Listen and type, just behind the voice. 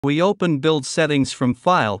We open Build Settings from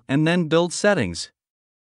File and then Build Settings.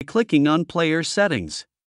 Clicking on Player Settings.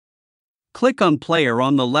 Click on Player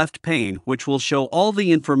on the left pane, which will show all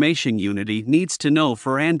the information Unity needs to know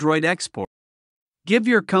for Android export. Give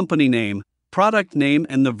your company name, product name,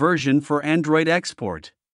 and the version for Android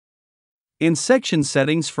export. In Section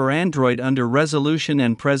Settings for Android under Resolution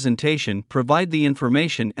and Presentation, provide the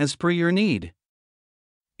information as per your need.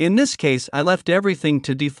 In this case, I left everything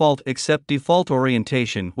to default except Default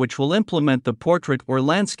Orientation, which will implement the Portrait or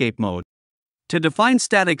Landscape mode. To define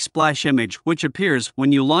static splash image, which appears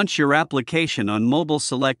when you launch your application on mobile,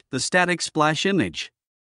 select the static splash image.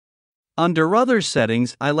 Under Other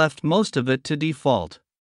Settings, I left most of it to default.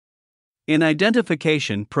 In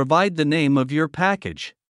Identification, provide the name of your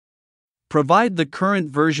package. Provide the current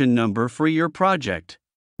version number for your project.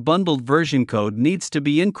 Bundled version code needs to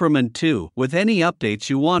be increment 2 with any updates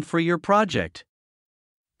you want for your project.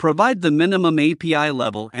 Provide the minimum API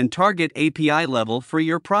level and target API level for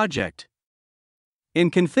your project. In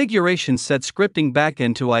Configuration, set scripting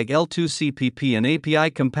backend to IL2CPP and API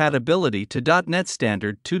compatibility to .NET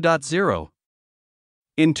Standard 2.0.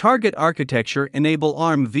 In Target Architecture, enable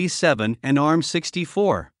ARM v7 and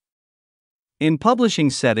ARM64. In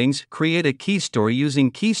Publishing Settings, create a keystore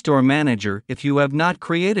using Keystore Manager if you have not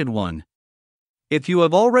created one. If you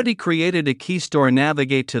have already created a keystore,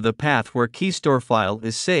 navigate to the path where keystore file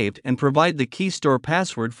is saved and provide the keystore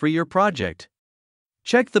password for your project.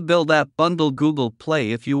 Check the Build App Bundle Google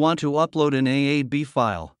Play if you want to upload an AAB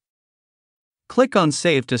file. Click on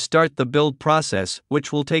Save to start the build process,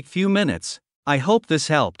 which will take few minutes. I hope this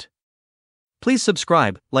helped. Please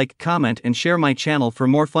subscribe, like, comment, and share my channel for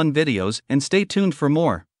more fun videos, and stay tuned for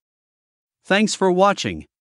more. Thanks for watching.